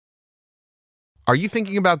Are you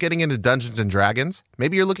thinking about getting into Dungeons & Dragons?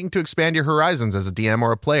 Maybe you're looking to expand your horizons as a DM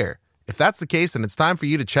or a player. If that's the case, then it's time for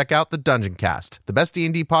you to check out the Dungeon Cast, the best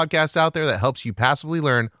D&D podcast out there that helps you passively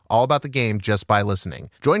learn all about the game just by listening.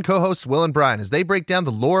 Join co-hosts Will and Brian as they break down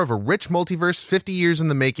the lore of a rich multiverse 50 years in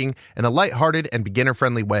the making in a lighthearted and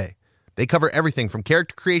beginner-friendly way. They cover everything from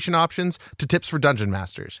character creation options to tips for dungeon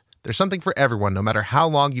masters. There's something for everyone, no matter how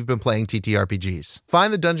long you've been playing TTRPGs.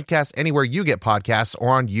 Find the Dungeon Cast anywhere you get podcasts or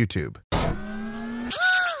on YouTube.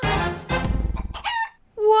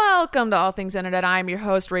 Welcome to All Things Internet. I'm your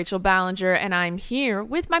host, Rachel Ballinger, and I'm here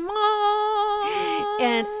with my mom.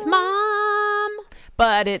 It's Mom.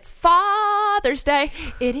 But it's Father's Day.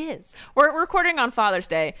 It is. We're recording on Father's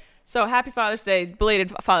Day. So happy Father's Day,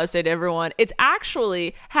 belated Father's Day to everyone. It's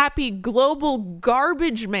actually Happy Global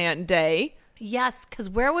Garbage Man Day. Yes, because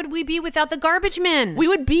where would we be without the garbage men? We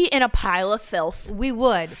would be in a pile of filth. We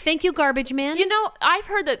would. Thank you, garbage man. You know, I've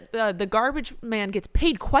heard that the garbage man gets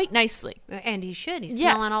paid quite nicely. And he should. He's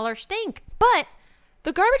Yes. smelling all our stink. But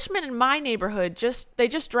the garbage men in my neighborhood they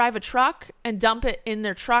just drive a truck and dump it in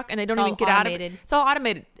their truck, and they don't even get out of it. It's all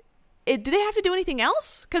automated. Do they have to do anything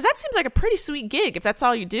else? Because that seems like a pretty sweet gig if that's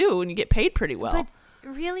all you do and you get paid pretty well. But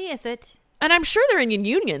really, is it? And I'm sure they're in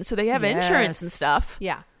union, so they have insurance and stuff.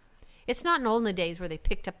 Yeah. It's not in olden days where they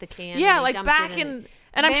picked up the can. Yeah, and like back in,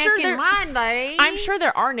 and I'm sure there. I'm sure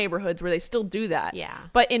there are neighborhoods where they still do that. Yeah.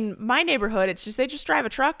 But in my neighborhood, it's just they just drive a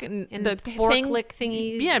truck and the forklift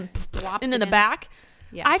thingy. Yeah, and in the back.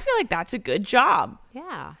 Yeah. I feel like that's a good job.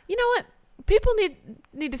 Yeah. You know what? People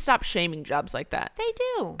need to stop shaming jobs like that. They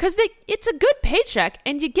do. Because it's a good paycheck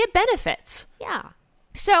and you get benefits. Yeah.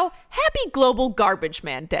 So happy Global Garbage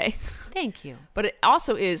Man Day. Thank you. But it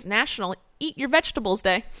also is National Eat Your Vegetables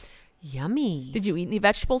Day. Yummy. Did you eat any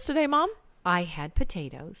vegetables today, Mom? I had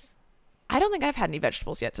potatoes. I don't think I've had any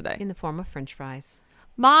vegetables yet today. In the form of French fries.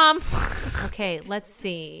 Mom. Okay, let's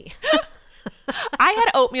see. I had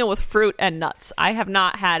oatmeal with fruit and nuts. I have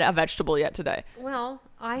not had a vegetable yet today. Well,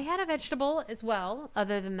 I had a vegetable as well.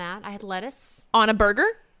 Other than that, I had lettuce. On a burger?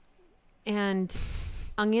 And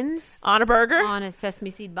onions. On a burger? On a sesame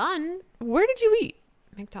seed bun. Where did you eat?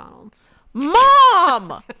 McDonald's.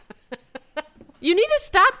 Mom! You need to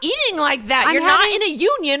stop eating like that. You're not in a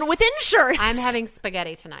union with insurance. I'm having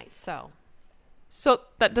spaghetti tonight, so. So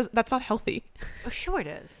that's not healthy. Oh, sure it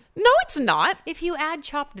is. No, it's not. If you add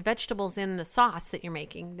chopped vegetables in the sauce that you're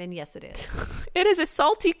making, then yes, it is. It is a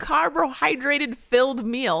salty, carbohydrated filled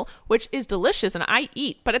meal, which is delicious and I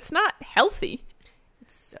eat, but it's not healthy.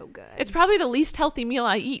 It's so good. It's probably the least healthy meal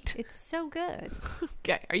I eat. It's so good.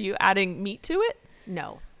 Okay. Are you adding meat to it?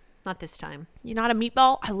 No, not this time. You're not a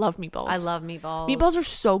meatball? I love meatballs. I love meatballs. Meatballs are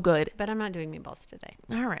so good. But I'm not doing meatballs today.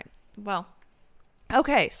 All right. Well,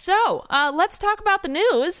 okay. So let's talk about the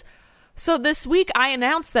news. So this week I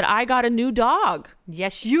announced that I got a new dog.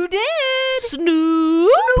 Yes, you did.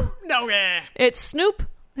 Snoop. No. It's Snoop.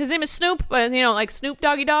 His name is Snoop, but like Snoop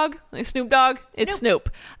Doggy Dog, like Snoop Dogg. It's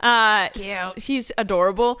Snoop. Cute. He's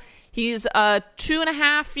adorable. He's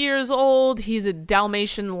 2.5 years old. He's a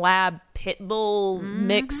Dalmatian Lab Pit Bull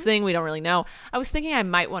mix thing. We don't really know. I was thinking I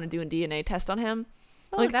might want to do a DNA test on him.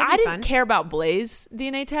 Oh, that'd be I didn't fun. care about Blaze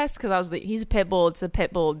DNA test because I was like, he's a pit bull. It's a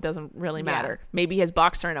pit bull. It doesn't really matter. Maybe he has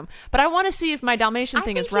boxer in him. But I want to see if my Dalmatian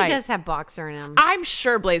thing is right. He does have boxer in him. I'm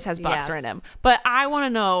sure Blaze has boxer in him. But I want to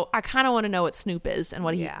know. I kind of want to know what Snoop is and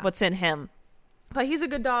what's in him. But he's a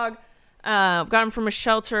good dog. Got him from a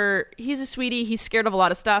shelter. He's a sweetie. He's scared of a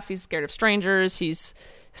lot of stuff. He's scared of strangers. He's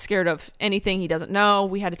scared of anything he doesn't know.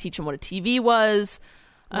 We had to teach him what a TV was.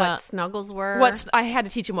 What snuggles were. I had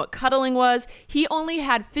to teach him what cuddling was. He only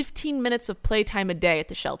had 15 minutes of playtime a day at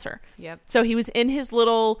the shelter. Yep. So he was in his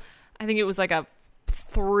little, I think it was like a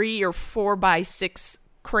 3 or 4 by 6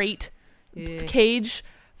 crate cage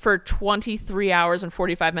for 23 hours and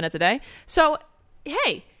 45 minutes a day. So,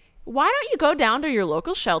 hey, why don't you go down to your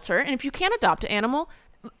local shelter, and if you can't adopt an animal,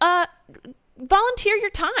 volunteer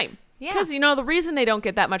your time. Yeah. Because, the reason they don't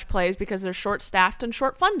get that much play is because they're short-staffed and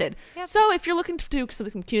short-funded. Yep. So if you're looking to do some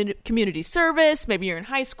community service, maybe you're in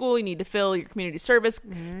high school, you need to fill your community service.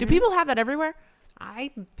 Do people have that everywhere? I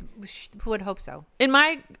would hope so. When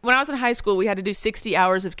I was in high school, we had to do 60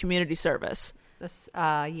 hours of community service. This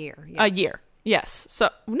year. Yeah. A year, yes. So,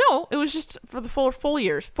 no, it was just for the full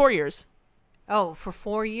years, 4 years. Oh, for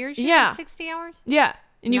 4 years you Yeah. did 60 hours? Yeah.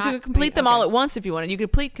 And you could complete them all at once if you wanted. You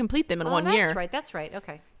could complete them in 1 year. That's right.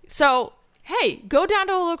 Okay. So, hey, go down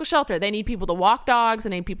to a local shelter. They need people to walk dogs. They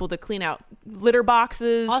need people to clean out litter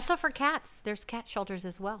boxes. Also for cats. There's cat shelters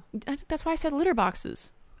as well. That's why I said litter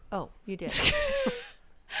boxes. Oh, you did.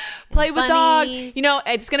 Play with dogs. Bunnies.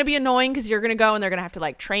 It's going to be annoying because you're going to go and they're going to have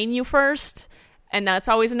to train you first. And that's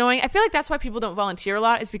always annoying. I feel like that's why people don't volunteer a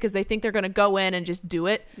lot, is because they think they're going to go in and just do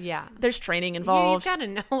it. Yeah. There's training involved. You've got to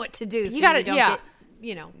know what to do. So you got to, don't get,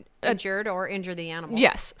 injured or injure the animal.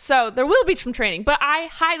 Yes. So there will be some training, but I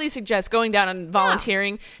highly suggest going down and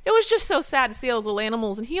volunteering. It was just so sad to see all those little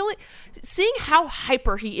animals, and seeing how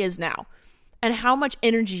hyper he is now and how much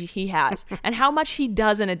energy he has and how much he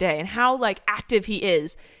does in a day and how like active he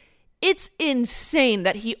is. It's insane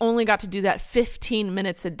that he only got to do that 15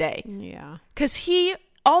 minutes a day. Yeah. Because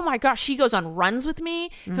oh my gosh, he goes on runs with me.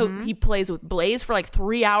 He plays with Blaze for like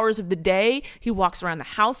 3 hours of the day. He walks around the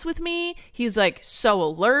house with me. He's like so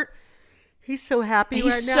alert. He's so happy right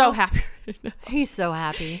now. He's so happy right now. He's so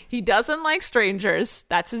happy. He doesn't like strangers.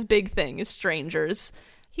 That's his big thing, is strangers.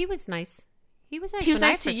 He was nice. He was nice. He was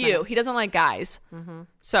nice to you. He doesn't like guys.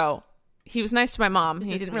 So he was nice to my mom.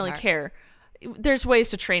 He didn't really care. There's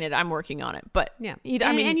ways to train it. I'm working on it, but yeah.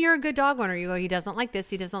 And you're a good dog owner. You go, he doesn't like this,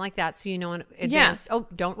 he doesn't like that, so you know in advance. Yeah. Oh,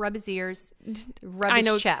 don't rub his ears, rub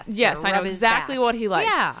his chest. Yes, I know exactly what he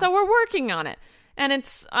likes. Yeah. So we're working on it, and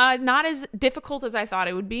it's not as difficult as I thought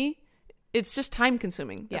it would be. It's just time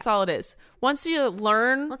consuming. That's all it is. Once you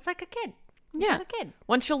learn, well, it's like a kid. A kid.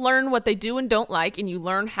 Once you learn what they do and don't like, and you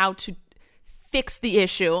learn how to fix the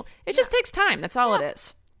issue, it just takes time. That's all it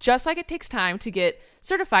is. Just like it takes time to get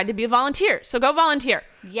certified to be a volunteer. So go volunteer.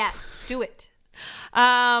 Yes, do it.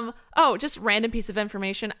 Just random piece of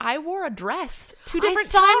information. I wore a dress 2 different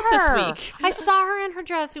times this week. I saw her in her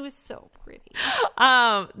dress. It was so pretty.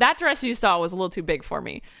 That dress you saw was a little too big for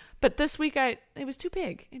me. But this week it was too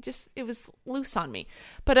big. It was loose on me.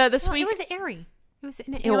 But this week it was airy. It was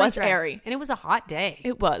an airy dress. Airy. And it was a hot day.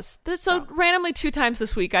 It was. So randomly 2 times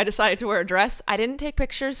this week I decided to wear a dress. I didn't take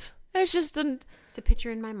pictures. It was just it's a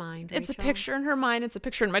picture in my mind. It's a picture in her mind. It's a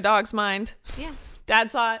picture in my dog's mind. Yeah.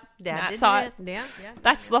 Dad saw it. Matt saw it. Yeah.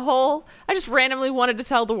 That's the whole. I just randomly wanted to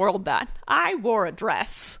tell the world that I wore a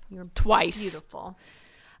dress twice. Beautiful.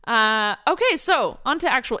 Okay, so on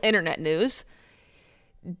to actual internet news.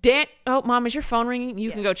 Mom, is your phone ringing?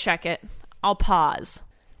 You can go check it. I'll pause.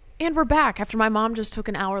 And we're back after my mom just took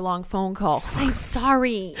an hour-long phone call. I'm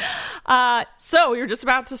sorry. So we were just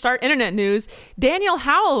about to start internet news. Daniel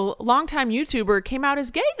Howell, longtime YouTuber, came out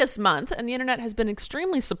as gay this month, and the internet has been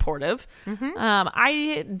extremely supportive.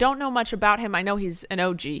 I don't know much about him. I know he's an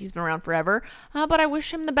OG. He's been around forever. But I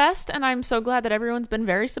wish him the best, and I'm so glad that everyone's been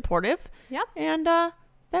very supportive. Yep. And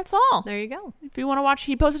that's all. There you go. If you want to watch,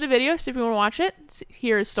 he posted a video, so if you want to watch it,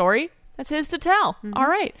 hear his story. That's his to tell. All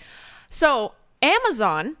right. So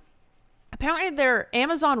Amazon... Apparently, their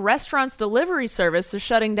Amazon restaurants delivery service is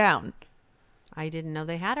shutting down. I didn't know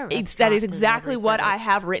they had a restaurant. That is exactly what I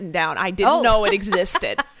have written down. I didn't know it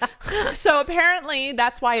existed. So apparently,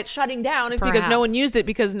 that's why it's shutting down, is because no one used it,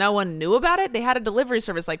 because no one knew about it. They had a delivery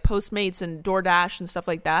service like Postmates and DoorDash and stuff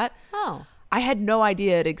like that. Oh. I had no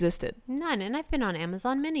idea it existed. None. And I've been on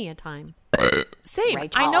Amazon many a time. Same.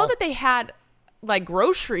 Rachel. I know that they had like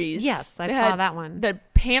groceries. Yes, I saw that one. The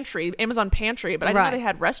pantry, Amazon pantry, but I didn't know they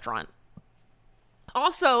had restaurant.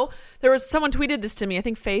 Also, there was someone tweeted this to me. I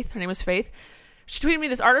think Faith. Her name was Faith. She tweeted me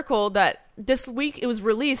this article that this week it was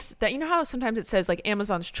released that, you know how sometimes it says like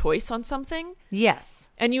Amazon's choice on something? Yes.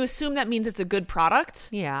 And you assume that means it's a good product?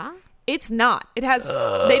 Yeah. It's not. It has,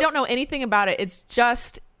 they don't know anything about it. It's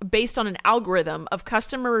just based on an algorithm of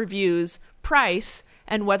customer reviews, price,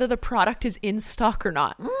 and whether the product is in stock or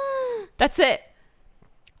not. That's it.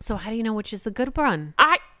 So how do you know which is the good one?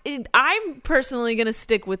 I'm personally going to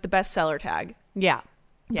stick with the bestseller tag. Yeah.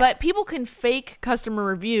 But people can fake customer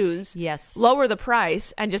reviews, lower the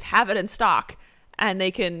price, and just have it in stock, and they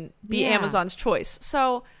can be Amazon's choice.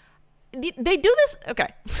 So they do this. Okay.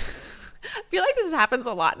 I feel like this happens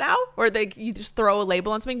a lot now, where you just throw a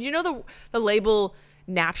label on something. Do you know the label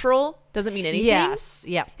natural doesn't mean anything? Yes.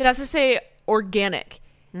 Yeah. It has to say organic.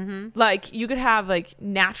 Like you could have like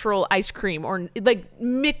natural ice cream, or like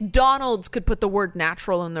McDonald's could put the word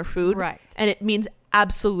natural in their food, right? And it means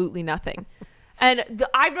absolutely nothing. And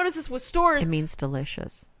I've noticed this with stores. It means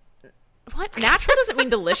delicious. What? Natural doesn't mean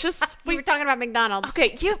delicious. We were talking about McDonald's.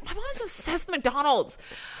 Okay, my mom's obsessed with McDonald's.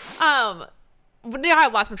 Now I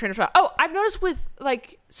lost my train of thought. Oh, I've noticed with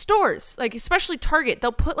like stores, like especially Target,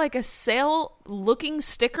 they'll put like a sale looking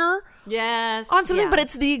sticker on something, but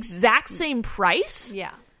it's the exact same price.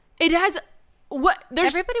 Yeah. It has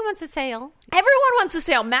everybody wants a sale. Everyone wants a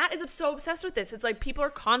sale. Matt is so obsessed with this. It's like people are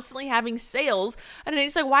constantly having sales, and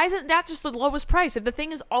it's like, why isn't that just the lowest price? If the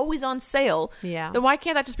thing is always on sale, then why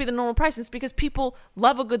can't that just be the normal price? It's because people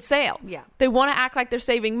love a good sale. Yeah, they want to act like they're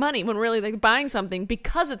saving money when really they're buying something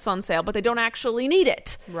because it's on sale, but they don't actually need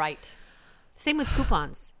it. Right. Same with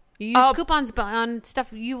coupons. You use coupons on stuff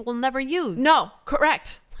you will never use. No,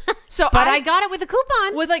 correct. But I got it with a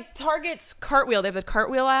coupon. With like Target's Cartwheel. They have the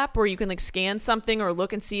Cartwheel app where you can like scan something or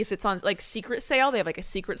look and see if it's on like secret sale. They have like a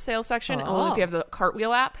secret sale section only if you have the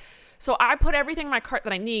Cartwheel app. So I put everything in my cart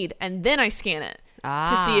that I need and then I scan it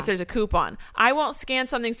to see if there's a coupon. I won't scan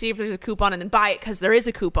something, see if there's a coupon, and then buy it because there is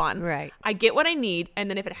a coupon. Right. I get what I need, and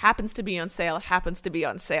then if it happens to be on sale, it happens to be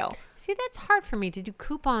on sale. See, that's hard for me to do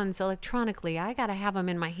coupons electronically. I got to have them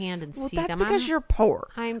in my hand and see them. That's because you're poor.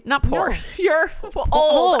 I'm not poor. No. You're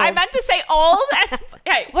old. I meant to say old.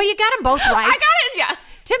 Hey. Well, you got them both right. I got it, yeah.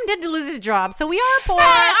 Tim did lose his job, so we are poor.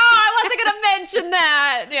 I wasn't going to mention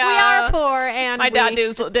that. Yeah. We are poor, and my dad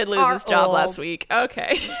did lose his job last week.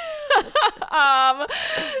 Okay.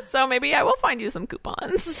 So maybe I will find you some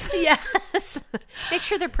coupons. Yes. Make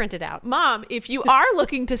sure they're printed out. Mom, if you are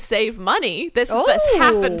looking to save money, this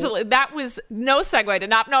happened to... That was no segue. I did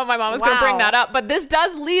not know my mom was going to bring that up, but this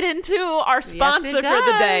does lead into our sponsor for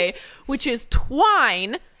the day, which is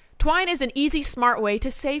Twine. Twine is an easy, smart way to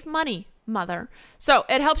save money. Mother. So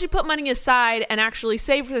it helps you put money aside and actually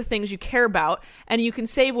save for the things you care about. And you can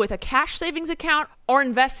save with a cash savings account or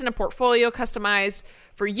invest in a portfolio customized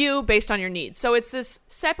for you based on your needs. So it's this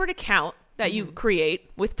separate account that you create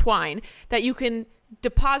with Twine that you can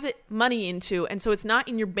deposit money into, and so it's not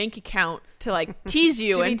in your bank account to like tease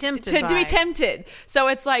you and to be tempted. So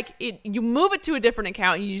it's like you move it to a different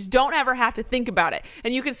account and you just don't ever have to think about it,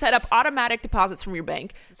 and you can set up automatic deposits from your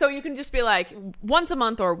bank. So you can just be like once a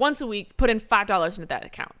month or once a week put in $5 into that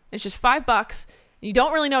account. It's just $5. You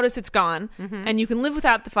don't really notice it's gone, and you can live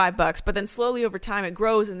without the $5, but then slowly over time it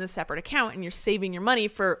grows in this separate account, and you're saving your money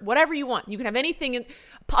for whatever you want. You can have anything,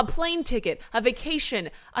 a plane ticket, a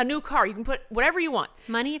vacation, a new car. You can put whatever you want.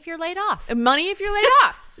 Money if you're laid off. Money if you're laid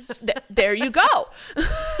off. There you go.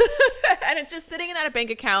 And it's just sitting in that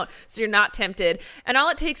bank account, so you're not tempted. And all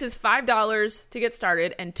it takes is $5 to get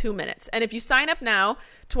started and 2 minutes. And if you sign up now,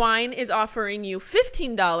 Twine is offering you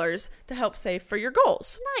 $15 to help save for your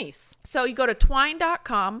goals. Nice. So you go to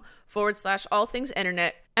twine.com/all things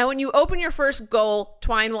internet. And when you open your first goal,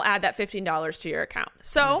 Twine will add that $15 to your account.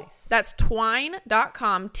 So that's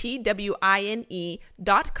twine.com,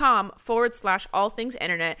 TWINE.com/all things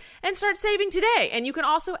internet, and start saving today. And you can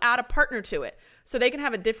also add a partner to it. So they can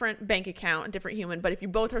have a different bank account, a different human, but if you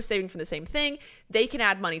both are saving from the same thing, they can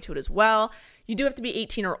add money to it as well. You do have to be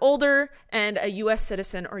 18 or older and a U.S.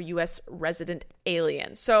 citizen or U.S. resident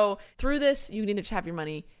alien. So through this, you can either just have your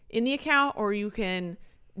money in the account or you can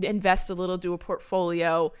invest a little, do a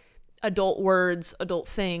portfolio, adult words, adult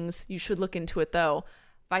things. You should look into it though.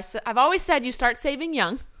 I've always said you start saving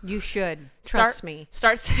young. You should. Trust me.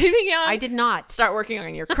 Start saving young. I did not. Start working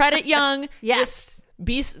on your credit young. Yes.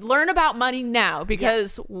 Learn about money now,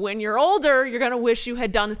 because when you're older, you're going to wish you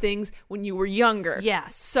had done things when you were younger.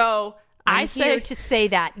 Yes. So I'm here to say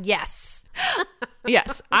that. Yes.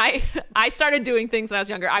 Yes. I started doing things when I was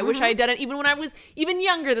younger. I wish I had done it even when I was even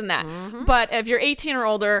younger than that. But if you're 18 or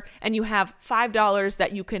older and you have $5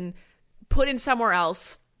 that you can put in somewhere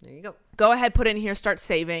else, there you go. Go ahead, put it in here, start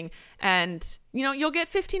saving, and you'll get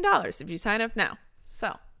 $15 if you sign up now.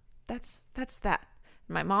 So that's that.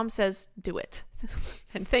 My mom says do it.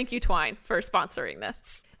 And thank you, Twine, for sponsoring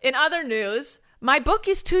this. In other news, my book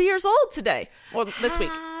is 2 years old today. Well, this week.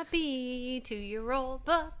 Happy 2-year-old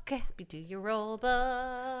book. Happy 2-year-old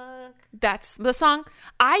book. That's the song.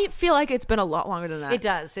 I feel like it's been a lot longer than that. It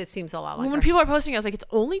does. It seems a lot longer. When people are posting, I was like, it's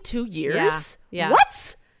only 2 years? Yeah.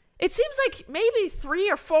 What? It seems like maybe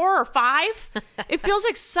 3 or 4 or 5. It feels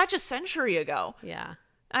like such a century ago. Yeah.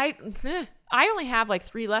 I only have like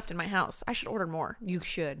 3 left in my house. I should order more. You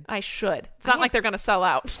should. I should. It's not like they're going to sell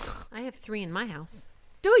out. I have 3 in my house.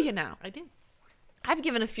 Do you now? I do. I've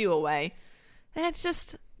given a few away. And it's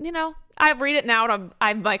just, I read it now and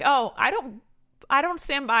I'm like, oh, I don't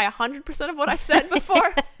stand by 100% of what I've said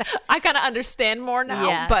before. I kind of understand more now.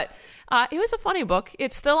 Yes. But it was a funny book.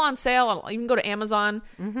 It's still on sale. You can go to Amazon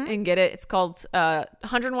and get it. It's called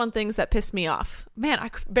 101 Things That Piss Me Off. Man,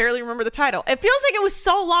 I barely remember the title. It feels like it was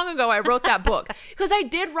so long ago I wrote that book, because I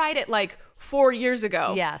did write it like 4 years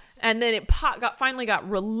ago. Yes. And then it finally got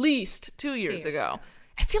released 2 years ago.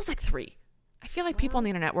 It feels like 3. I feel like people on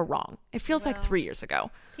the internet were wrong. It feels like 3 years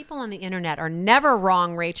ago. People on the internet are never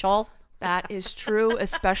wrong, Rachel. That is true,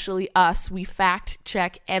 especially us. We fact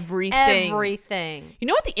check everything. Everything. You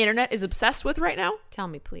know what the internet is obsessed with right now? Tell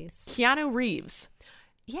me, please. Keanu Reeves.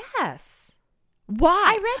 Yes. Why?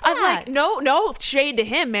 I read that. I'm like, no shade to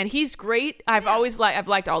him, man. He's great. I've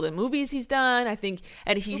liked all the movies he's done. I think,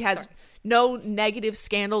 and he has no negative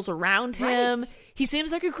scandals around him. Right. He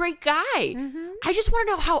seems like a great guy. I just want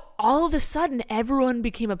to know how all of a sudden everyone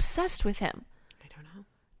became obsessed with him. I don't know.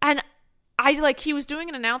 And he was doing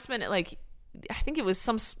an announcement at I think it was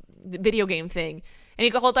some video game thing, and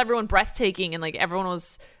he called everyone breathtaking, and like everyone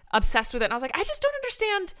was obsessed with it. And I was like, I just don't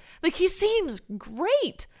understand. Like, he seems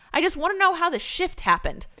great. I just want to know how the shift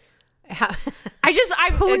happened.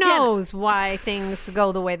 Who knows why things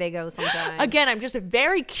go the way they go sometimes. Again, I'm just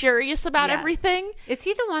very curious about everything. Is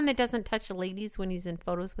he the one that doesn't touch the ladies when he's in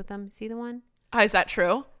photos with them? Is he the one? Is that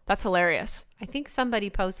true? That's hilarious. I think somebody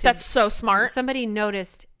posted. That's so smart. Somebody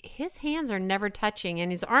noticed his hands are never touching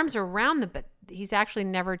and his arms are around but he's actually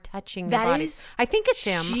never touching the body. I think it's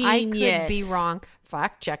him. Genius. I could be wrong.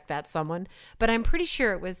 Fact check that, someone. But I'm pretty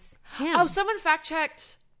sure it was him. Oh, someone fact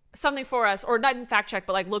checked something for us, or not in fact check,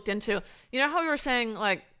 but like looked into, you know how we were saying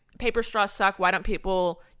like paper straws suck, why don't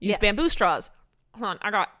people use bamboo straws? Hold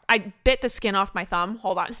on, I bit the skin off my thumb.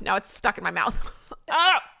 Hold on, now it's stuck in my mouth.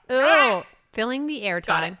 Oh, filling the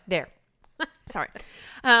airtime there. Sorry.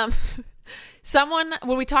 Someone,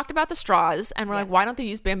 when we talked about the straws and we're like, why don't they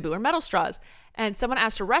use bamboo or metal straws, and someone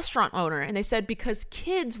asked a restaurant owner and they said because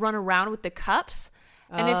kids run around with the cups.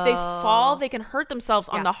 And if they fall, they can hurt themselves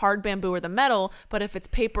on the hard bamboo or the metal. But if it's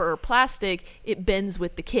paper or plastic, it bends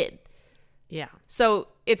with the kid. Yeah. So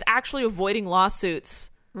it's actually avoiding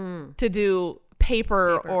lawsuits to do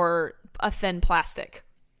paper or a thin plastic.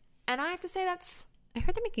 And I have to say that's... I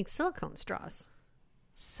heard they're making silicone straws.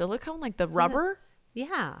 Silicone? Like the rubber?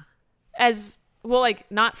 Yeah. As... Well,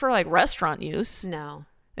 like not for like restaurant use. No.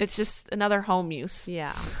 It's just another home use.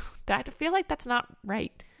 Yeah. I feel like that's not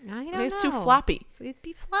right. I don't know. It's too floppy. It'd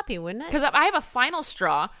be floppy, wouldn't it? Because I have a final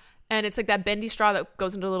straw, and it's like that bendy straw that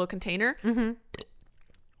goes into a little container. Mm-hmm.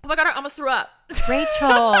 Oh my God, I almost threw up. Rachel.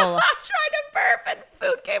 I tried to burp, and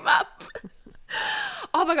food came up.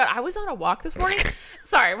 Oh my God, I was on a walk this morning.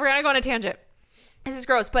 Sorry, we're going to go on a tangent. This is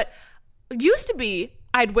gross, but it used to be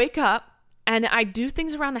I'd wake up, and I'd do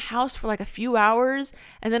things around the house for like a few hours,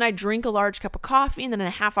 and then I'd drink a large cup of coffee, and then a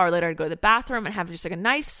half hour later I'd go to the bathroom and have just like a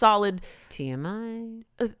nice solid TMI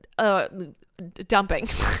dumping.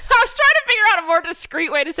 I was trying to figure out a more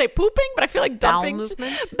discreet way to say pooping, but I feel like dumping.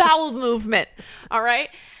 Bowel movement. All right.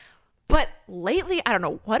 But lately, I don't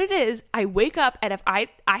know what it is. I wake up and if I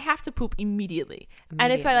have to poop immediately.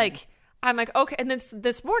 And if I'm like, okay. And then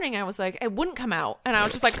this morning I was like, it wouldn't come out. And I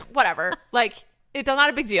was just like, whatever. Like, it's not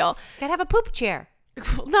a big deal. Gotta have a poop chair.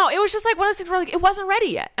 No, it was just like one of those things where like it wasn't ready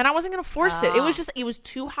yet, and I wasn't gonna force it. It was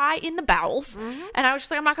too high in the bowels, and I was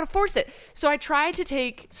just like, I'm not gonna force it. So I tried to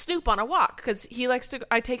take Snoop on a walk because he likes to.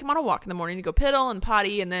 I take him on a walk in the morning to go piddle and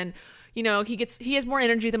potty, and then he has more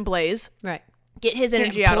energy than Blaze. Right. Get his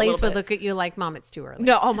energy out. Blaze would look at you like, Mom, it's too early.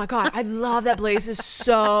 No, oh my God, I love that Blaze is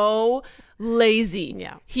so lazy.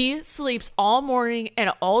 Yeah. He sleeps all morning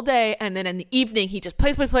and all day, and then in the evening he just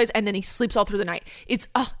plays, and then he sleeps all through the night. It's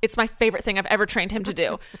my favorite thing I've ever trained him to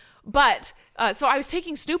do. But so I was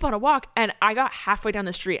taking Snoop on a walk, and I got halfway down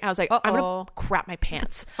the street, and I was like, I'm gonna crap my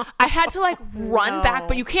pants. I had to like run back,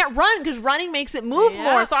 but you can't run because running makes it move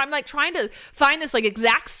more. So I'm like trying to find this like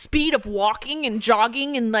exact speed of walking and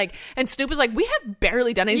jogging, and Snoop is like, we have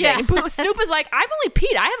barely done anything. Yeah. And Snoop is like, I've only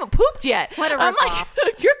peed, I haven't pooped yet. I'm like,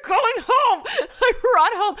 you're going home. I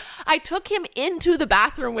run home. I took him into the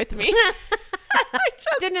bathroom with me. I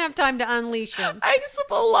didn't have time to unleash him. I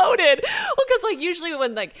exploded. Well, because like usually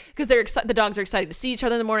when because the dogs are excited to see each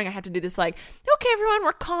other in the morning, I have to do this like, okay, everyone,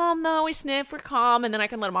 we're calm though. We sniff, we're calm, and then I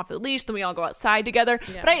can let them off the leash. Then we all go outside together.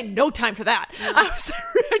 Yeah. But I had no time for that. Yeah. I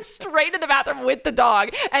was straight in the bathroom with the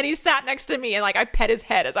dog, and he sat next to me, and like I pet his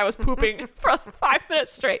head as I was pooping for like 5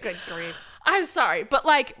 minutes straight. Good grief. I'm sorry, but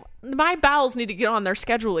like my bowels need to get on their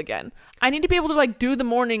schedule again. I need to be able to like do the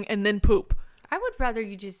morning and then poop. I would rather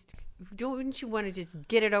you just... Wouldn't you want to just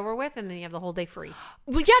get it over with and then you have the whole day free?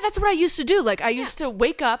 Well, yeah, that's what I used to do. Like I used to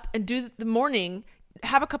wake up and do the morning,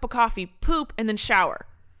 have a cup of coffee, poop, and then shower.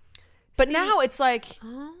 But now it's like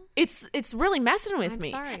it's really messing with me.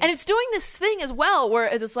 Sorry. And it's doing this thing as well where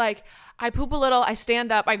it's like I poop a little, I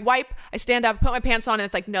stand up, I wipe, I stand up, put my pants on, and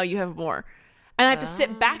it's like, no, you have more. And I have to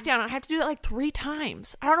sit back down. I have to do that like 3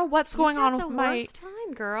 times. I don't know what's going on with my... worst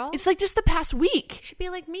time, girl. It's like just the past week. You should be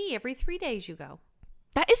like me. Every 3 days you go.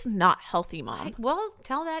 That is not healthy, Mom. Well,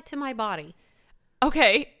 tell that to my body.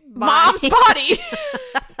 Okay. Mom's body.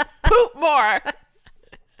 Poop more.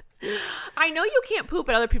 I know you can't poop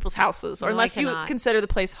at other people's houses, or unless you consider the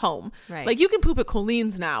place home. Right. Like you can poop at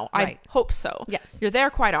Colleen's now. Right. I hope so. Yes. You're there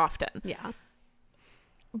quite often. Yeah.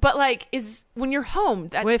 But like when you're home,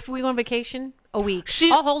 that's... If we go on vacation, a week.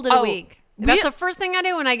 I'll hold it a week. That's the first thing I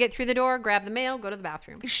do when I get through the door, grab the mail, go to the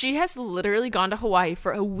bathroom. She has literally gone to Hawaii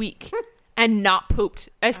for a week and not pooped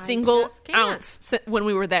a single ounce when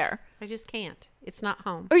we were there. I just can't. It's not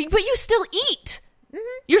home. But you still eat.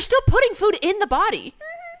 Mm-hmm. You're still putting food in the body.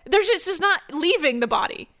 Mm-hmm. It's just not leaving the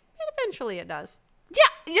body. And if Eventually it does.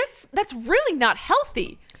 Yeah, that's really not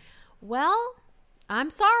healthy. Well, I'm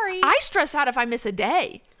sorry. I stress out if I miss a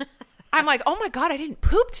day. I'm like, oh my God, I didn't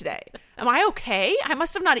poop today. Am I okay? I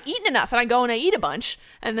must have not eaten enough. And I go and I eat a bunch.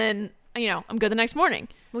 And then, I'm good the next morning.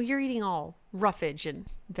 Well, you're eating all roughage and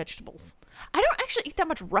vegetables. I don't actually eat that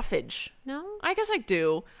much roughage. No? I guess I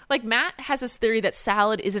do. Like, Matt has this theory that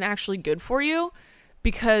salad isn't actually good for you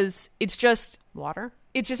because it's just... Water?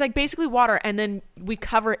 It's just like basically water, and then we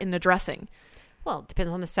cover it in the dressing. Well, it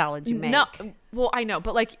depends on the salad you make. No, well, I know,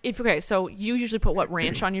 but like, so you usually put what,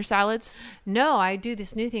 ranch on your salads? No, I do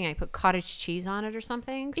this new thing. I put cottage cheese on it or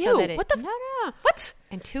something. Ew, that what the? No. What?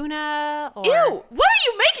 And tuna or... Ew, what are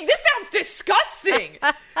you making? This sounds disgusting.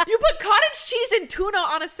 You put cottage cheese and tuna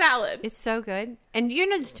on a salad. It's so good. And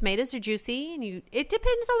the tomatoes are juicy, and it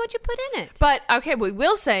depends on what you put in it. But, okay, we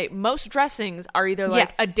will say most dressings are either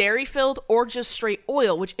like a dairy-filled or just straight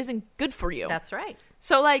oil, which isn't good for you. That's right.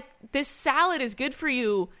 So, like, this salad is good for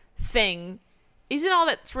you thing isn't all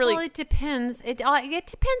that's really... Well, it depends. It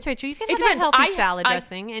depends, Rachel. You can have a healthy salad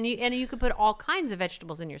dressing, and you could put all kinds of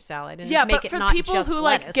vegetables in your salad and make it not just lettuce. Yeah, but for people who,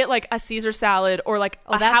 like, get, like, a Caesar salad or, like,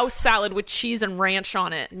 a house salad with cheese and ranch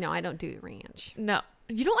on it. No, I don't do ranch. No.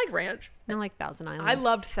 You don't like ranch? I like Thousand Island. I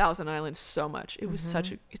loved Thousand Island so much. It was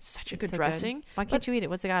it's such a good dressing. Good. Why can't you eat it?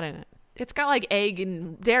 What's it got in it? It's got like egg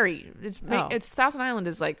and dairy. It's Thousand Island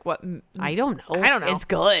is like what? I don't know. It's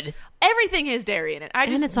good. Everything has dairy in it.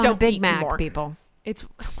 And it's on a Big Mac, anymore. People. It's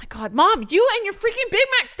oh my God, Mom! You and your freaking Big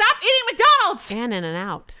Mac! Stop eating McDonald's and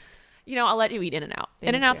In-N-Out. I'll let you eat In-N-Out.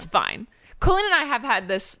 In-N-Out's fine. Colleen and I have had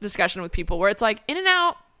this discussion with people where it's like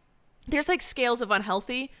In-N-Out. There's like scales of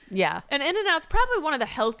unhealthy. Yeah. And In-N-Out's probably one of the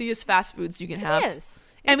healthiest fast foods you can have. It is.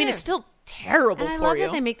 I mean, it's still terrible for you. And I love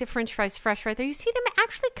that they make the French fries fresh right there. You see them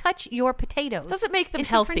actually cut your potatoes. Does it make them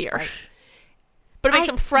healthier? But it makes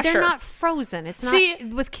them fresher. They're not frozen. It's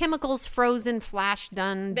not with chemicals frozen, flash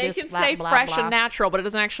done. They can say fresh and natural, but it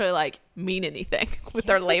doesn't actually like mean anything with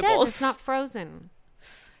their labels. It's not frozen.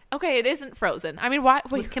 Okay, it isn't frozen. I mean, why?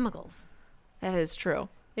 With chemicals. That is true.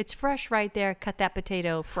 It's fresh right there. Cut that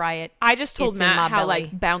potato, fry it. I just told Matt how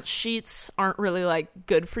like bounce sheets aren't really like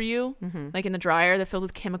good for you. Mm-hmm. Like in the dryer, they're filled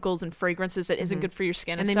with chemicals and fragrances that isn't good for your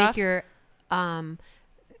skin and stuff. And they make your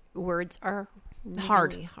words are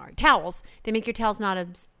really hard. Towels. They make your towels not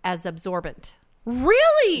as absorbent.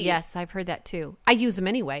 Really? Yes, I've heard that too. I use them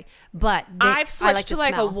anyway, but I've switched to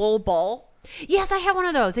like a wool ball. Yes, I have one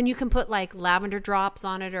of those, and you can put like lavender drops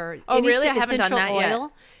on it or really? I haven't done that yet.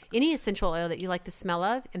 Any essential oil that you like the smell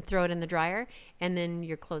of, and throw it in the dryer, and then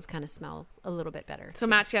your clothes kind of smell a little bit better. So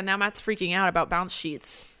Matt's freaking out about bounce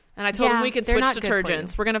sheets, and I told him we could switch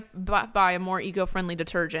detergents. We're gonna buy a more eco-friendly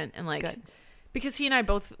detergent, and like because he and I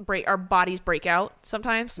both our bodies break out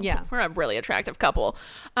sometimes. Yeah, we're a really attractive couple.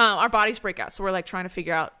 Our bodies break out, so we're like trying to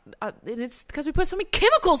figure out, and it's because we put so many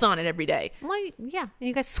chemicals on it every day. Well, yeah, and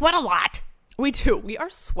you guys sweat a lot. We do. We are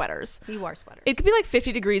sweaters. You are sweaters. It could be like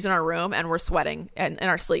 50 degrees in our room and we're sweating in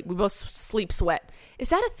our sleep. We both sleep sweat. Is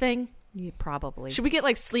that a thing? You probably. Should we get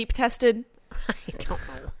like sleep tested? I don't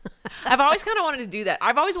know. I've always kind of wanted to do that.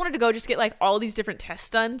 I've always wanted to go just get like all these different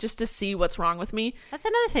tests done just to see what's wrong with me. That's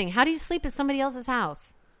another thing. How do you sleep at somebody else's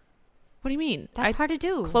house? What do you mean? That's hard to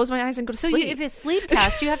do. Close my eyes and go to sleep. So if it's sleep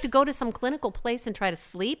test, you have to go to some clinical place and try to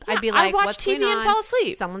sleep. Yeah, I'd be like, watch what's TV going on? And fall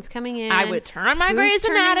asleep. Someone's coming in. I would turn on my Grey's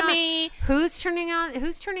Anatomy. Who's turning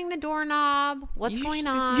the doorknob? What's going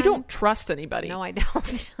on? You don't trust anybody. No, I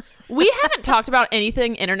don't. We haven't talked about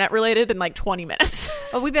anything internet related in like 20 minutes.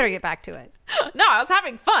 Oh, we better get back to it. No, I was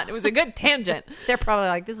having fun. It was a good tangent. They're probably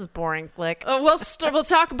like, this is boring. Click. We'll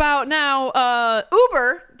talk about now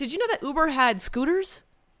Uber. Did you know that Uber had scooters?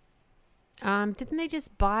 Didn't they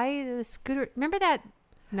just buy the scooter? Remember that?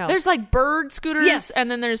 No. There's like bird scooters, yes. And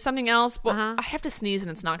then there's something else. But I have to sneeze, and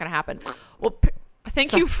it's not going to happen. Well,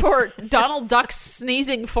 thank you for Donald Duck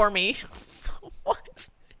sneezing for me. What?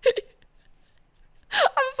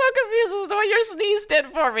 I'm so confused as to what your sneeze did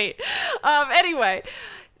for me. Anyway,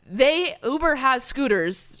 Uber has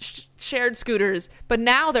scooters, shared scooters, but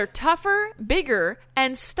now they're tougher, bigger,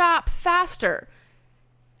 and stop faster.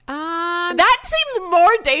 That seems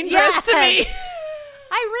more dangerous to me.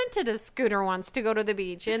 I rented a scooter once to go to the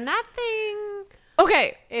beach, and that thing...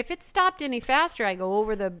 Okay. If it stopped any faster, I go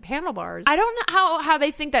over the handlebars. I don't know how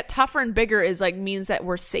they think that tougher and bigger is like means that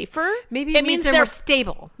we're safer. Maybe it means they're more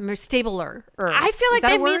stable. More stabler. I feel like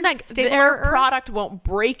they mean like their product won't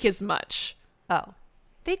break as much. Oh.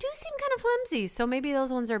 They do seem kind of flimsy, so maybe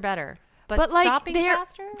those ones are better. But like stopping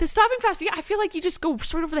faster? The stopping faster, yeah, I feel like you just go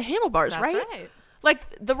straight over the handlebars, That's right? Like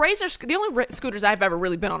the the only scooters I've ever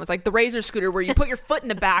really been on is like the Razor scooter where you put your foot in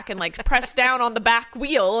the back and like press down on the back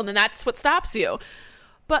wheel and then that's what stops you.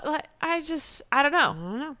 But like, I don't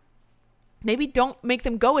know. Maybe don't make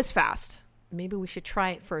them go as fast. Maybe we should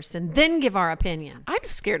try it first and then give our opinion. I'm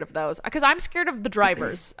scared of those because I'm scared of the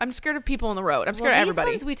drivers. I'm scared of people on the road. I'm scared of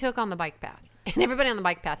everybody. These ones we took on the bike path. And everybody on the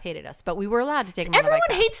bike path hated us, but we were allowed to take them on the bike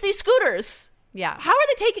path. Everyone hates these scooters. Yeah. How are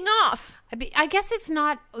they taking off? I guess it's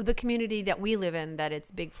not the community that we live in that it's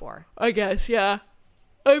big for. I guess, yeah.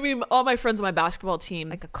 I mean, all my friends on my basketball team,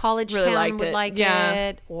 like a college really town would like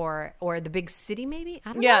it, or the big city maybe.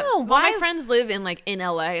 I don't know. Why? All my friends live in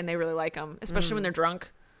LA, and they really like them, especially when they're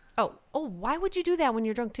drunk. Oh, why would you do that when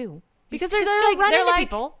you're drunk too? Because they're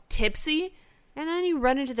people tipsy, and then you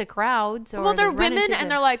run into the crowds. Or they're women,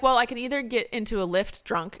 and they're like, well, I can either get into a Lyft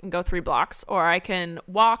drunk and go 3 blocks, or I can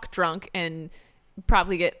walk drunk and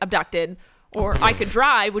probably get abducted. Or I could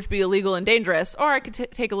drive, which would be illegal and dangerous. Or I could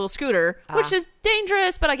take a little scooter, which is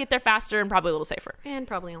dangerous, but I get there faster and probably a little safer. And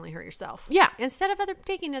probably only hurt yourself. Yeah. Instead of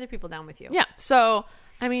taking other people down with you. Yeah. So,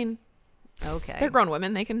 I mean, okay, they're grown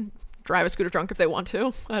women. They can drive a scooter drunk if they want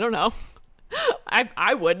to. I don't know.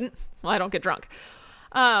 I wouldn't. Well, I don't get drunk.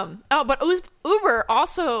 But Uber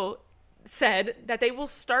also said that they will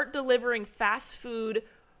start delivering fast food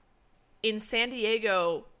in San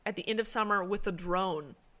Diego at the end of summer with a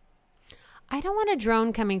drone. I don't want a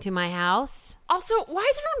drone coming to my house. Also, why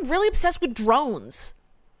is everyone really obsessed with drones?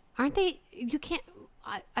 Aren't they? You can't.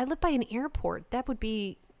 I live by an airport. That would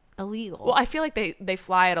be illegal. Well, I feel like they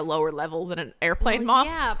fly at a lower level than an airplane, Mom.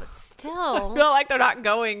 Yeah, but still. I feel like they're not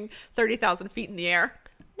going 30,000 feet in the air.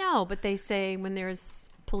 No, but they say when there's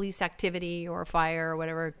police activity or a fire or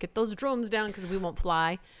whatever, get those drones down because we won't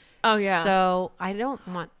fly. Oh, yeah. So I don't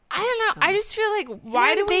want... I don't know. I just feel like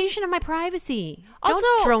why do invasion of my privacy? Also,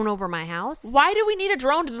 don't drone over my house. Why do we need a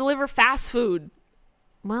drone to deliver fast food?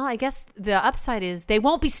 Well, I guess the upside is they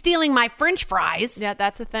won't be stealing my French fries. Yeah,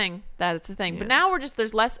 that's a thing. That's a thing. Yeah. But now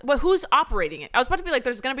there's less. Well, who's operating it? I was about to be like,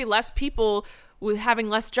 there's going to be less people with having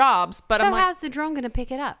less jobs. But so I'm like, how's the drone going to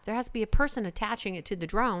pick it up? There has to be a person attaching it to the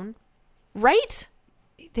drone, right?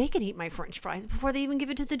 They could eat my French fries before they even give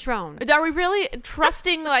it to the drone. Are we really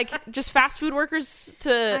trusting just fast food workers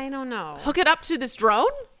to I don't know. Hook it up to this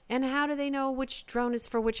drone? And how do they know which drone is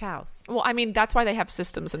for which house? Well, I mean, that's why they have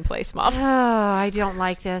systems in place, Mom. Oh, I don't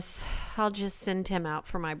like this. I'll just send Tim out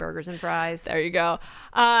for my burgers and fries. There you go.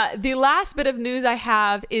 The last bit of news I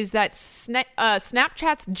have is that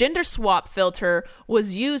Snapchat's gender swap filter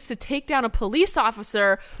was used to take down a police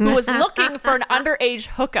officer who was looking for an underage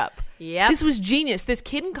hookup. Yeah, this was genius. This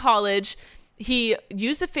kid in college, he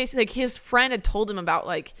used the face, his friend had told him about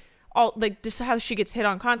just how she gets hit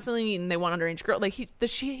on constantly and they want underage girl. He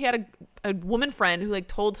had a woman friend who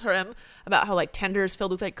told him about how Tinder is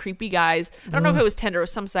filled with creepy guys. I don't know if it was Tinder or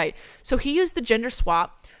some site. So he used the gender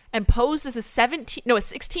swap and posed as a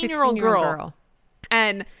 16-year-old girl.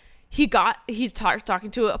 And he's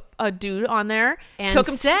talking to a dude on there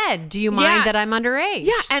and do you mind that I'm underage?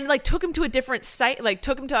 Yeah, and took him to a different site,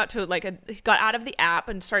 took him to he got out of the app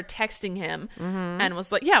and started texting him and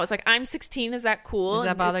was like, I'm 16, is that cool? Does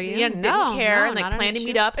that bother you? Yeah, didn't care and planned to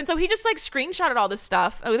meet up. And so he just screenshotted all this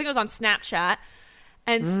stuff. I think it was on Snapchat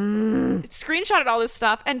and screenshotted all this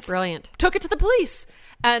stuff and brilliant. Took it to the police.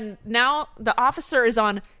 And now the officer is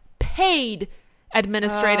on paid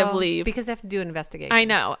administrative leave because they have to do an investigation. I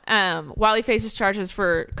know. While he faces charges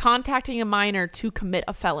for contacting a minor to commit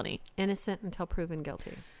a felony. Innocent until proven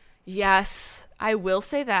guilty. Yes, I will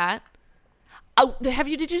say that. Oh,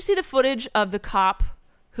 did you see the footage of the cop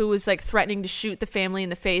who was threatening to shoot the family in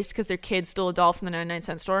the face because their kid stole a doll from the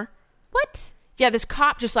 99-cent store? What? Yeah, this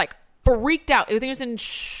cop just freaked out. I think it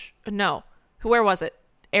was where was it?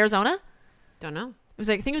 Arizona? Don't know. It was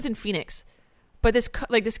I think it was in Phoenix. But this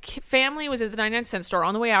family was at the 99-cent store.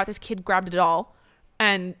 On the way out, this kid grabbed a doll,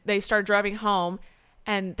 and they started driving home.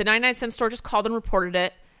 And the 99-cent store just called and reported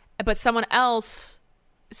it. But someone else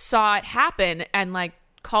saw it happen and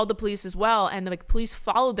called the police as well. And the police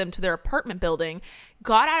followed them to their apartment building,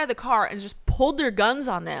 got out of the car, and just pulled their guns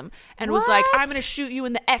on them and was like, "I'm gonna shoot you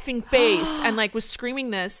in the effing face," and was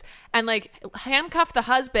screaming this and handcuffed the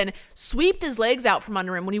husband, sweeped his legs out from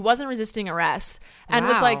under him when he wasn't resisting arrest, and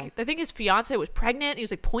was I think his fiance was pregnant. He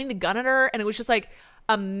was pointing the gun at her, and it was just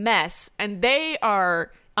a mess. And they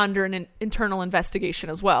are under an internal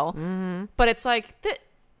investigation as well. Mm-hmm. But it's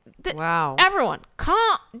wow, everyone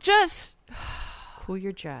can't just cool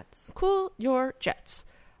your jets. Cool your jets.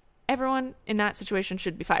 Everyone in that situation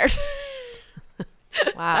should be fired.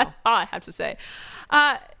 Wow. That's all I have to say.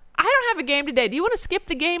 I don't have a game today. Do you want to skip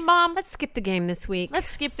the game, Mom? Let's skip the game this week. Let's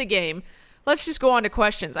skip the game. Let's just go on to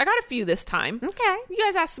questions. I got a few this time. Okay. You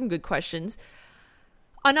guys asked some good questions.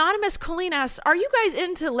 Anonymous Colleen asked, are you guys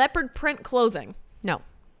into leopard print clothing? No.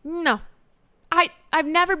 I've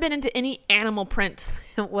never been into any animal print.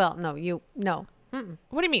 Well, no. Mm-mm.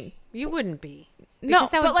 What do you mean? You wouldn't be. No,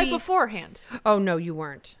 but like beforehand. Oh, no, you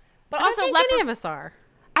weren't. But also, any of us are.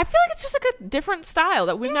 I feel like it's just like a different style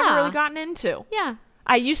that we've never really gotten into. Yeah.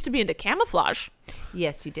 I used to be into camouflage.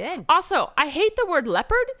 Yes, you did. Also, I hate the word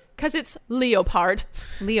leopard because it's leopard.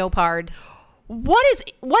 Leopard. What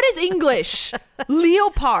is English?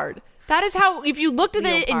 Leopard. That is how, if you looked at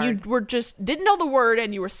it and you were just didn't know the word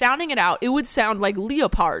and you were sounding it out, it would sound like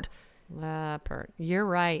leopard. Leopard. You're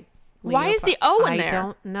right. Leopard. Why is the O in there? I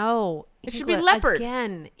don't know. It should be leopard.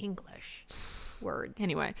 Again, English words.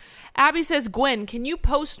 Anyway, Abby says, Gwen, can you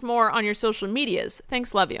post more on your social medias?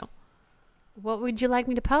 Thanks, love you. What would you like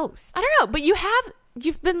me to post? I don't know, but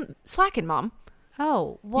you've been slacking, Mom.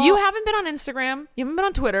 Oh, well. You haven't been on Instagram. You haven't been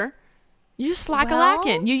on Twitter. You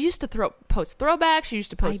slack-a-lacking. You used to post throwbacks. You used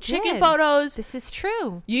to post chicken photos. This is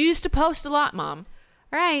true. You used to post a lot, Mom.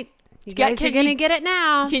 All right. You guys are going to get it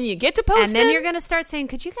now. Can you get to posting? And then you're going to start saying,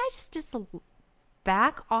 could you guys just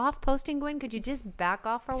back off posting, Gwen? Could you just back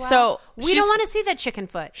off for a while? So we don't want to see that chicken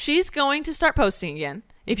foot. She's going to start posting again.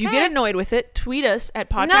 If you get annoyed with it, tweet us at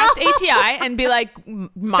podcast ATI and be like,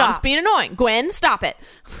 Mom's being annoying. Gwen, stop it.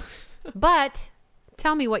 But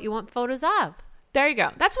tell me what you want photos of. There you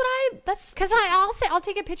go. That's because I'll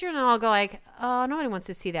take a picture and I'll go like, oh, nobody wants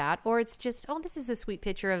to see that. Or it's just, oh, this is a sweet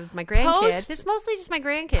picture of my grandkids. It's mostly just my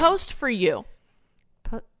grandkids. Post for you.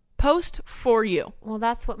 Post for you. Well,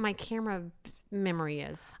 that's what my camera memory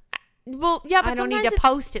is. Well, yeah, but I don't need to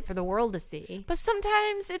post it for the world to see. But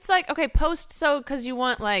sometimes it's like, okay, post because you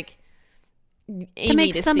want like Amy to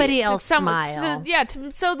make somebody else smile.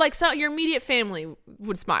 So your immediate family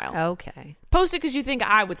would smile. Okay. Post it because you think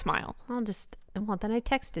I would smile. Well, then I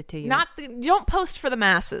text it to you. You don't post for the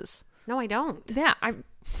masses. No, I don't. Yeah, I'm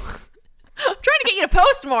trying to get you to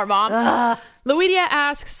post more, Mom. Luidia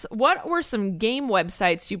asks, what were some game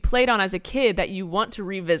websites you played on as a kid that you want to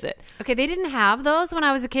revisit? Okay, they didn't have those when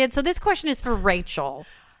I was a kid, so this question is for Rachel.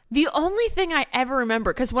 The only thing I ever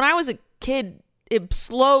remember, because when I was a kid, it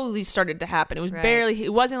slowly started to happen. It was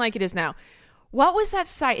it wasn't like it is now. What was that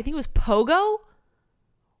site? I think it was Pogo.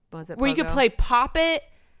 Was it Pogo? Where you could play Pop It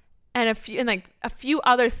and a few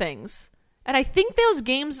other things. And I think those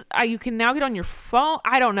games you can now get on your phone.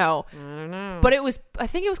 I don't know. But I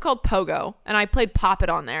think it was called Pogo, and I played Pop It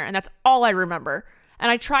on there, and that's all I remember. And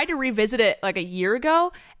I tried to revisit it like a year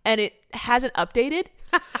ago, and it hasn't updated.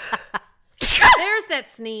 There's that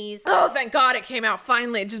sneeze. Oh, thank God it came out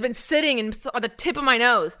finally. It's just been sitting on the tip of my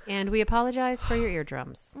nose. And we apologize for your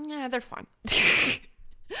eardrums. Yeah, they're fine.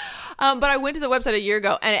 But I went to the website a year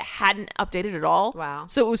ago and it hadn't updated at all. Wow.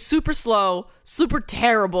 So it was super slow, super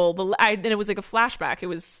terrible. And it was like a flashback. It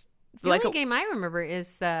was the only game I remember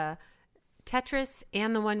is the Tetris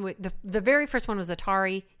and the one with the very first one was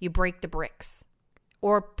Atari. You break the bricks,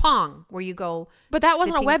 or Pong, where you go. But that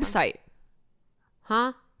wasn't a website,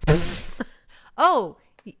 huh? Oh,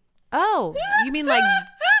 you mean like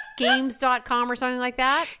games.com or something like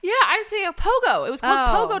that? Yeah, I was saying a Pogo. It was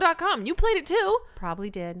called Pogo.com. You played it too. Probably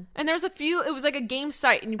did. And there's it was like a game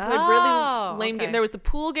site and you played really lame game. There was the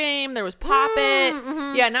pool game, there was Pop It.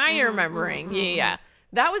 Mm-hmm, yeah, now you're remembering. Mm-hmm. Yeah.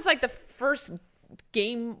 That was like the first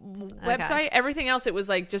game website. Everything else, it was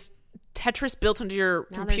like just Tetris built onto your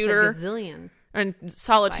computer. There's a gazillion. And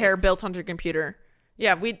Solitaire built onto your computer.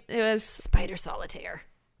 Yeah, it was Spider Solitaire.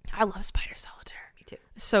 I love Spider Solitaire. Me too.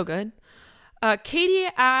 It's so good. Katie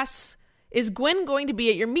asks, is Gwen going to be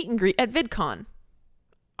at your meet and greet at VidCon?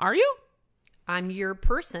 Are you? I'm your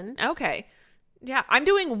person. Okay. Yeah, I'm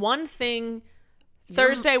doing one thing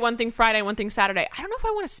Thursday, one thing Friday, one thing Saturday. I don't know if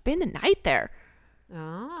I want to spend the night there.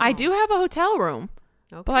 Oh. I do have a hotel room.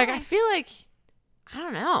 Okay. But I feel like, I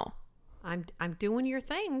don't know. I'm doing your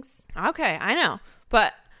things. Okay, I know.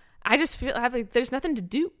 But I just feel like there's nothing to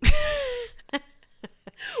do.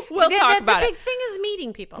 We'll talk about it. The big thing is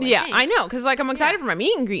meeting people. I know, because I'm excited for my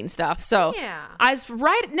meet and greet and stuff. So as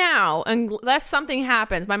right now, unless something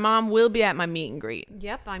happens, my mom will be at my meet and greet.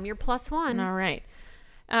 Yep, I'm your +1. All right.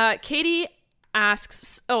 Katie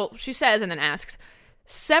asks, she says and then asks,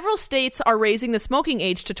 several states are raising the smoking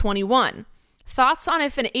age to 21. Thoughts on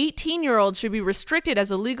if an 18-year-old should be restricted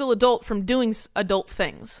as a legal adult from doing adult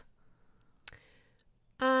things?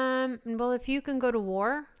 Well, if you can go to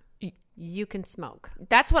war, you can smoke.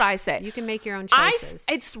 That's what I say. You can make your own choices.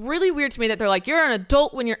 It's really weird to me that they're like, you're an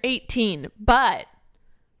adult when you're 18, but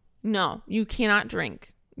no, you cannot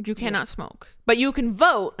drink. You cannot smoke. But you can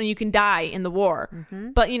vote and you can die in the war.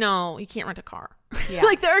 Mm-hmm. But, you can't rent a car. Yeah.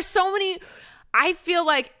 There are so many. I feel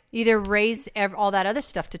like either raise all that other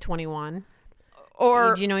stuff to 21.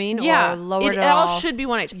 Or, you know what I mean? Yeah. Or lowered it all should be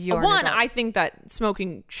one age. One, I think that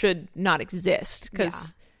smoking should not exist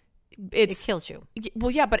because it kills you.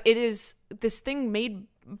 Well, yeah, but it is this thing made.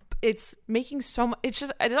 It's making so much. It's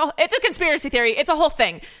a conspiracy theory. It's a whole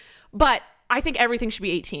thing. But I think everything should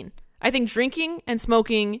be 18. I think drinking and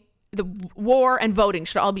smoking, the war and voting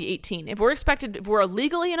should all be 18. If we're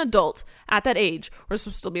legally an adult at that age, we're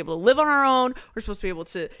supposed to be able to live on our own. We're supposed to be able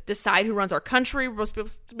to decide who runs our country. We're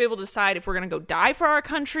supposed to be able to decide if we're going to go die for our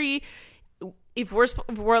country. If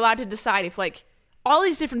we're allowed to decide if like all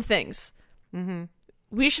these different things,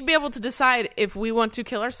 we should be able to decide if we want to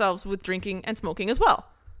kill ourselves with drinking and smoking as well.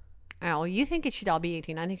 Oh, you think it should all be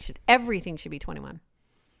 18. I think everything should be 21.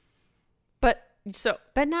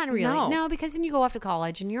 But not really. No, because then you go off to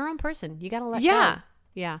college and you're your own person. You got to let go.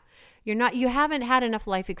 Yeah. You haven't had enough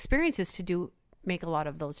life experiences to make a lot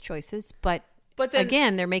of those choices. But then,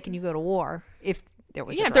 again, they're making you go to war if there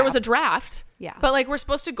was a draft. If there was a draft. Yeah. But like we're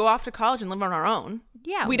supposed to go off to college and live on our own.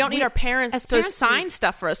 Yeah. We don't need our parents to sign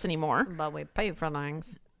stuff for us anymore. But we pay for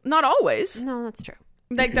things. Not always. No, that's true.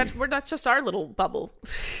 Like that's just our little bubble.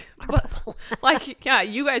 Like, yeah,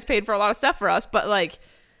 you guys paid for a lot of stuff for us, but like,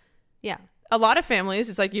 yeah, a lot of families,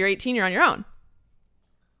 it's like you're 18, you're on your own.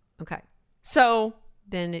 Okay. So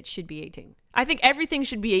then it should be 18. I think everything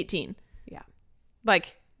should be 18. Yeah.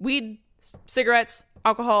 Like weed, cigarettes,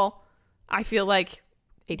 alcohol. I feel like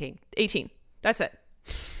 18. That's it.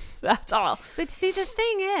 That's all. But see, the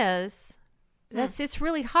thing is, it's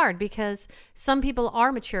really hard because some people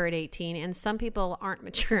are mature at 18 and some people aren't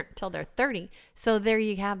mature until they're 30. So there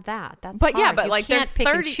you have that. That's hard. Yeah, but you like can't pick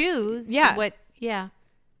 30, and choose. Yeah. Yeah.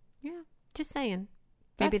 Just saying.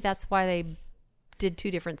 Maybe that's why they did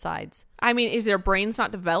two different sides. I mean, is their brains not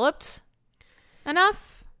developed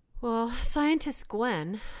enough? Well, scientist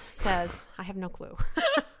Gwen says, I have no clue.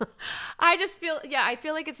 I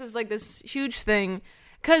feel like it's like this huge thing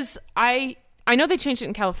because I know they changed it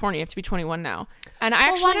in California. You have to be 21 now. And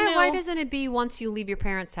why doesn't it be once you leave your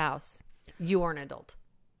parents' house, you are an adult?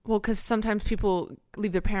 Well, because sometimes people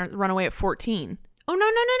leave their parents, run away at 14. Oh,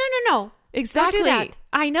 no. Exactly. Don't do that.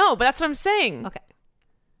 I know, but that's what I'm saying. Okay.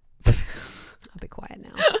 I'll be quiet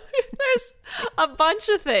now. There's a bunch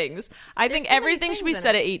of things. I think everything should be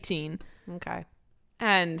set at 18. Okay.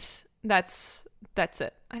 And that's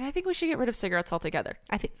it. And I think we should get rid of cigarettes altogether.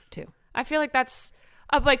 I think so too. I feel like that's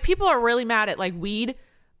like people are really mad at like weed,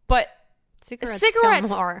 but cigarettes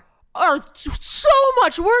are so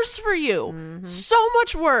much worse for you. Mm-hmm. So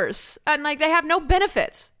much worse. And like they have no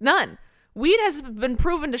benefits. None. Weed has been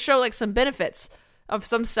proven to show like some benefits of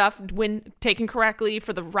some stuff when taken correctly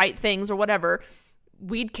for the right things or whatever.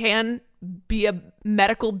 Weed can be a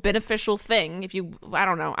medical beneficial thing if you, I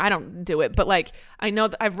don't know, I don't do it, but like I know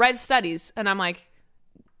that I've read studies and I'm like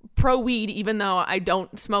pro weed even though I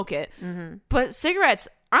don't smoke it. Mm-hmm. But cigarettes,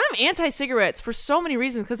 I'm anti-cigarettes for so many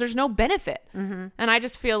reasons because there's no benefit. Mm-hmm. And I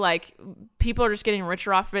just feel like people are just getting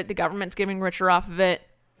richer off of it. The government's getting richer off of it.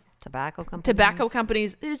 Tobacco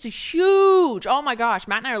companies it is huge. Oh my gosh.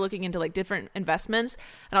 Matt and I are looking into like different investments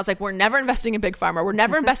and I was like, we're never investing in Big Pharma. We're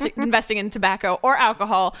never investing in tobacco or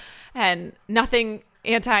alcohol and nothing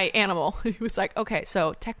anti-animal. He was like, okay,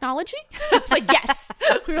 so technology? I was like, yes,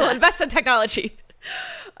 we will invest in technology.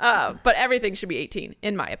 But everything should be 18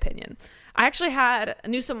 in my opinion. I actually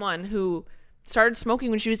knew someone who started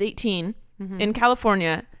smoking when she was 18 in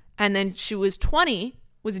California and then she was 20,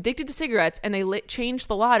 was addicted to cigarettes, and they changed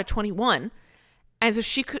the law to 21. And so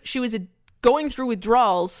she was going through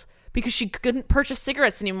withdrawals because she couldn't purchase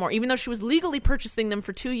cigarettes anymore, even though she was legally purchasing them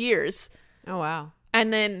for 2 years. Oh, wow.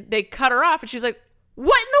 And then they cut her off, and she's like,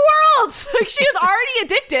 what in the world? Like, she was already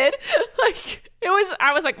addicted.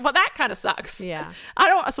 I was like, well, that kind of sucks. Yeah. I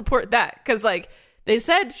don't support that because, like, they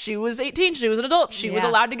said she was 18. She was an adult. She was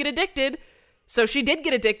allowed to get addicted. So she did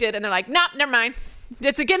get addicted, and they're like, nope, never mind.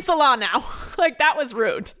 It's against the law now. Like, that was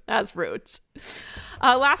rude. That's rude.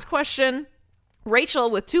 Last question. Rachel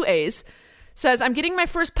with 2 A's says, I'm getting my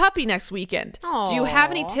first puppy next weekend. Aww. Do you have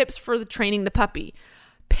any tips for training the puppy?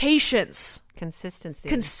 Patience.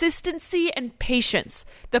 Consistency and patience.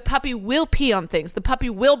 The puppy will pee on things. The puppy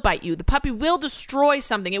will bite you. The puppy will destroy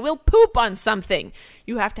something. It will poop on something.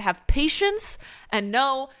 You have to have patience and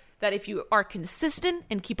know that if you are consistent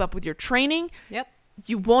and keep up with your training,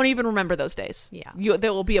 you won't even remember those days. Yeah.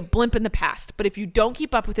 There will be a blimp in the past. But if you don't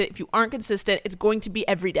keep up with it, if you aren't consistent, it's going to be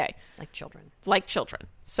every day. Like children.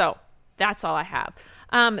 So that's all I have.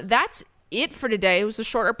 That's it for today. It was a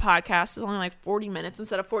shorter podcast. It's only like 40 minutes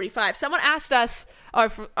instead of 45. Someone asked us, I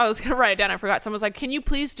was going to write it down. I forgot. Someone was like, can you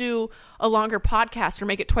please do a longer podcast or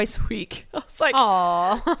make it twice a week? I was like,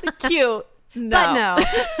 aw, cute. No. But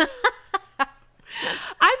no.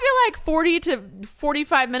 I feel like 40 to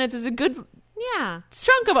 45 minutes is a good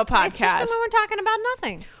chunk of a podcast. Especially when we're talking about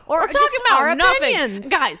nothing. Or we're talking about nothing. Opinions.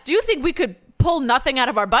 Guys, do you think we could pull nothing out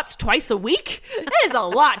of our butts twice a week? That is a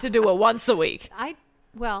lot to do it once a week.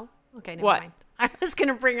 Okay, never mind. I was going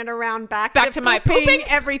to bring it around back to my pooping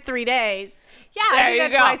every 3 days. Yeah, there I do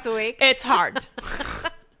that twice a week. It's hard.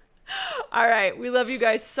 All right. We love you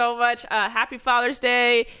guys so much. Happy Father's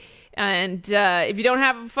Day. And if you don't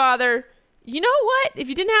have a father, you know what? If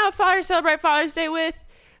you didn't have a father to celebrate Father's Day with,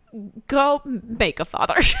 go make a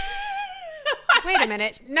father. Wait a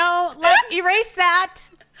minute. No, erase that.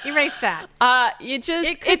 Erase that.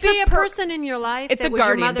 It could be a person in your life. It's that a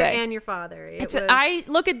guardian your mother day. And your father. I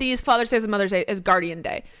look at these Father's Days and Mother's Day as guardian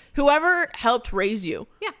day. Whoever helped raise you.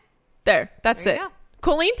 Yeah. That's it.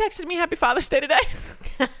 Colleen texted me Happy Father's Day today.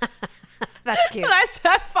 That's cute. And I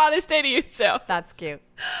said Father's Day to you too. That's cute.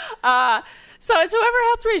 So it's whoever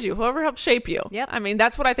helped raise you, whoever helped shape you. Yep. I mean,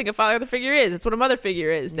 that's what I think a father figure is. It's what a mother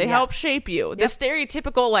figure is. They help shape you. Yep. The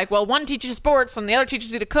stereotypical, one teaches you sports and the other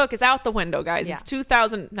teaches you to cook is out the window, guys. Yeah. It's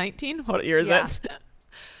 2019. What year is it?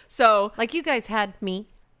 So, you guys had me.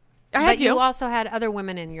 I had you also had other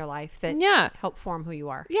women in your life that help form who you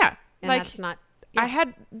are. Yeah. And that's not... I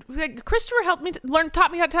had... Christopher helped me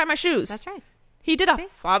taught me how to tie my shoes. That's right. He did a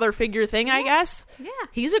father figure thing, I guess. Yeah.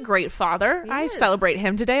 He's a great father. I celebrate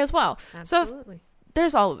him today as well. Absolutely. So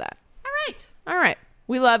there's all of that. All right.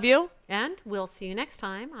 We love you. And we'll see you next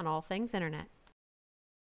time on All Things Internet.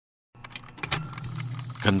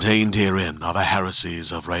 Contained herein are the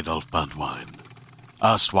heresies of Radolf Burntwine,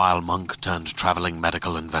 erstwhile monk turned traveling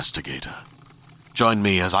medical investigator. Join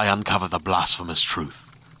me as I uncover the blasphemous truth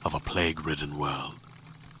of a plague-ridden world,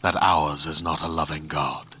 that ours is not a loving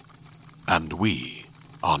God, and we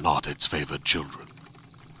are not its favored children.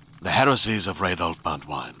 The Heresies of Radolf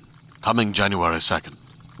Burntwine, coming January 2nd,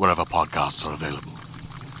 wherever podcasts are available.